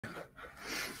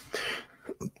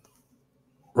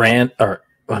Rant, or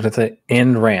what did it?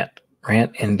 End rant.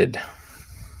 Rant ended.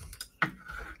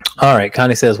 All right.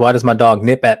 Connie says, why does my dog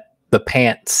nip at the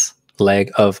pants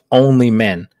leg of only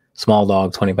men? Small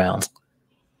dog, 20 pounds.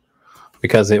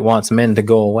 Because it wants men to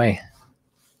go away.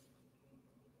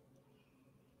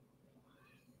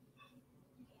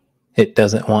 It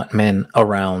doesn't want men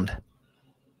around.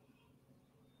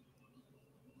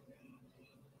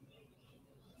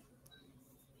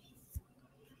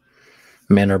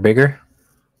 Men are bigger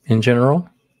in general.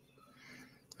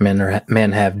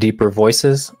 Men have deeper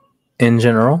voices in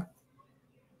general.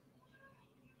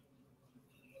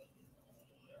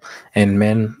 And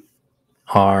men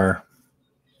are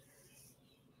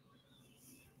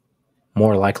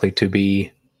more likely to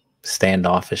be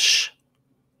standoffish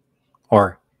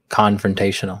or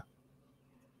confrontational.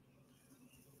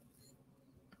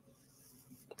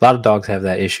 A lot of dogs have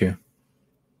that issue.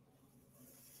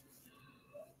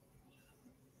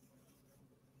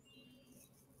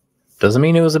 Doesn't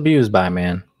mean it was abused by a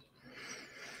man.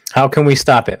 How can we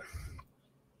stop it?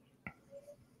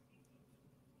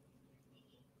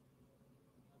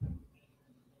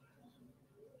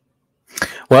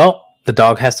 Well, the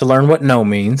dog has to learn what no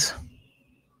means.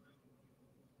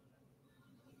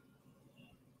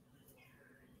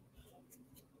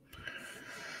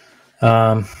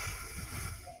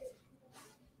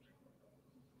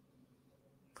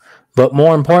 But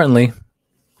more importantly,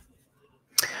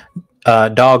 the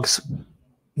dog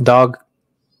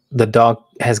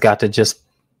has got to just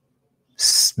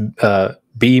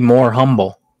be more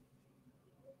humble.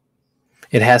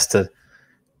 It has to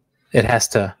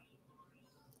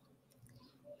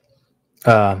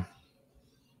have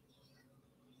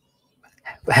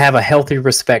a healthy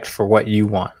respect for what you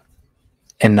want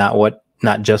and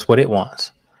not just what it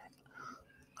wants.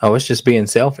 Oh, it's just being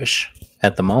selfish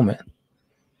at the moment.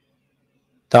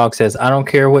 Dog says, I don't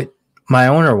care what my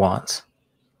owner wants.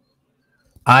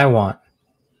 I want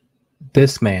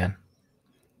this man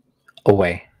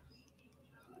away.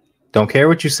 Don't care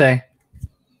what you say.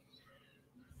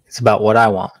 It's about what I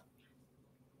want.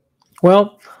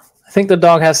 Well, I think the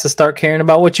dog has to start caring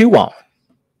about what you want.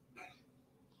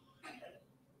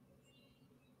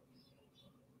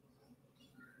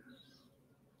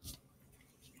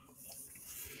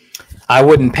 I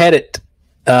wouldn't pet it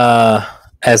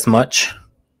as much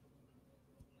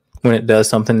when it does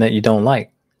something that you don't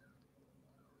like.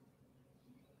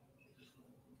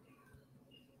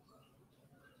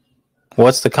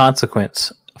 What's the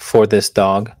consequence for this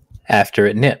dog after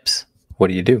it nips? What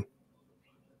do you do?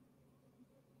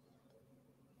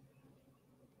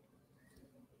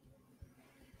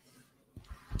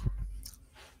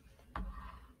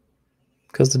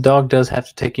 Because the dog does have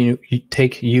to take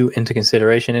you into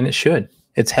consideration, and it should.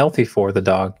 It's healthy for the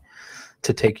dog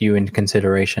to take you into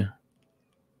consideration.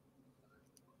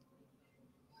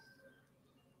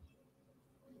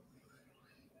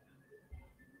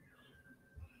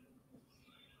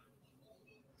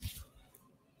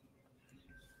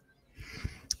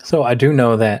 So I do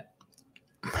know that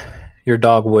your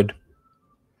dog would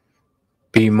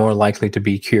be more likely to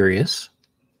be curious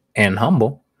and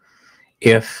humble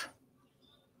if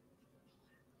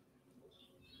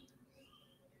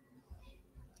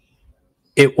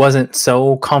it wasn't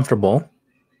so comfortable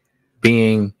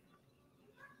being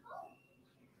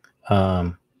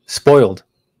spoiled.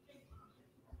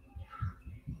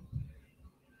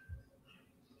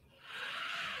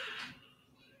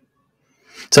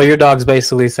 So your dog's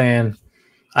basically saying,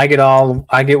 I get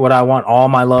what I want, all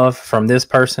my love from this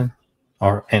person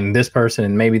and this person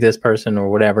and maybe this person or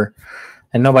whatever,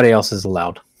 and nobody else is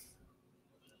allowed.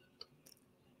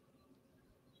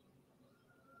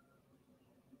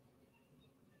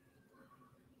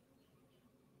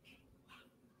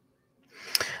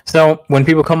 So when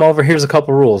people come over, here's a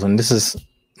couple rules, and this is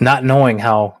not knowing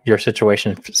how your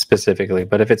situation specifically,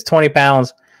 but if it's 20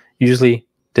 pounds, usually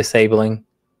disabling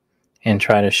and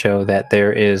try to show that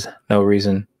there is no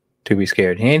reason to be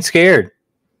scared. He ain't scared.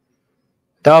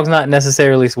 Dog's not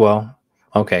necessarily, well,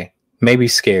 okay, maybe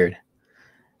scared.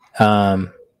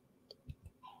 But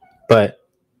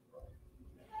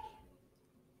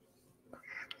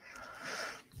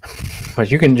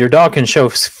your dog can show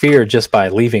fear just by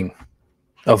leaving,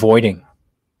 avoiding,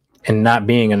 and not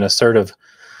being an assertive.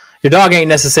 Your dog ain't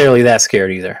necessarily that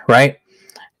scared either, right?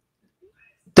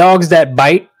 Dogs that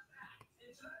bite,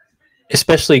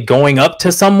 especially going up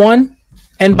to someone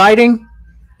and biting,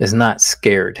 is not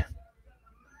scared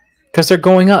because they're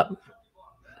going up.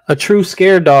 A true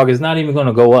scared dog is not even going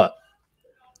to go up.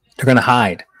 They're going to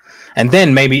hide. And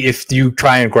then maybe if you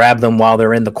try and grab them while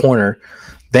they're in the corner,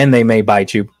 then they may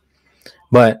bite you.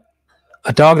 But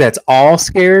a dog that's all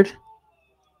scared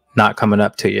not coming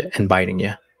up to you and biting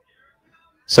you.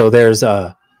 So there's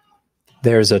a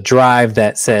drive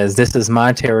that says, this is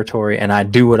my territory and I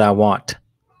do what I want.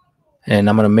 And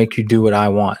I'm going to make you do what I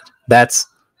want. That's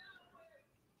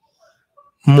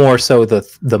more so the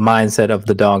mindset of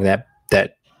the dog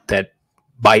that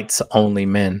bites only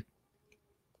men.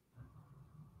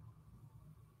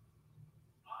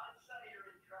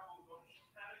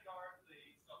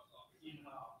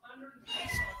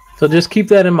 So just keep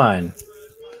that in mind.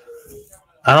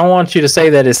 I don't want you to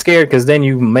say that it's scared, because then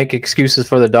you make excuses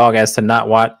for the dog as to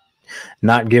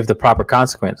not give the proper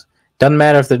consequence. Doesn't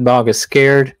matter if the dog is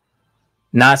scared,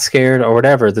 not scared, or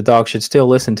whatever. The dog should still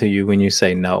listen to you when you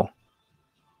say no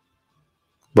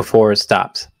before it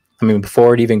stops. I mean,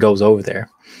 before it even goes over there,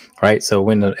 right? So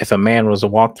if a man was to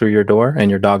walk through your door and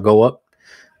your dog go up,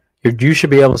 you should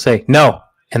be able to say no,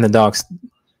 and the dog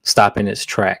stop in its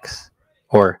tracks,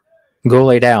 or go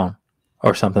lay down,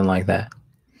 or something like that.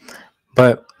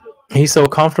 But he's so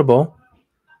comfortable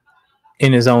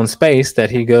in his own space that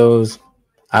he goes,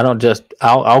 I'll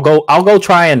go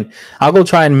try and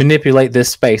manipulate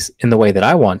this space in the way that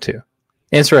I want to.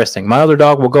 Interesting. My other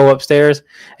dog will go upstairs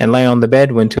and lay on the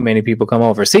bed when too many people come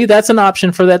over. See, that's an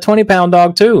option for that 20-pound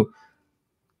dog too.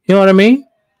 You know what I mean?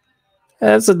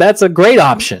 That's a great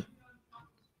option.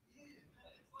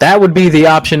 That would be the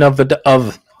option of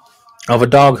a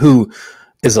dog who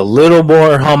is a little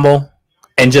more humble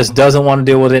and just doesn't want to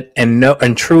deal with it,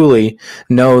 and truly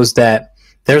knows that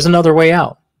there's another way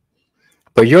out.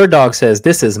 But your dog says,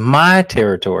 this is my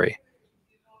territory.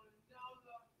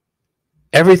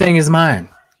 Everything is mine.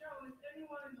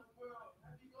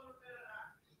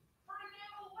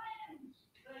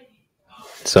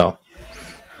 So,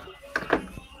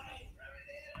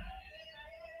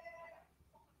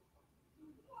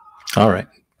 all right.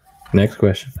 Next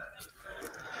question.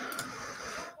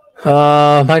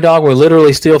 My dog will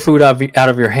literally steal food out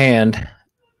of your hand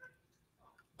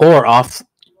or off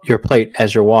your plate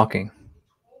as you're walking.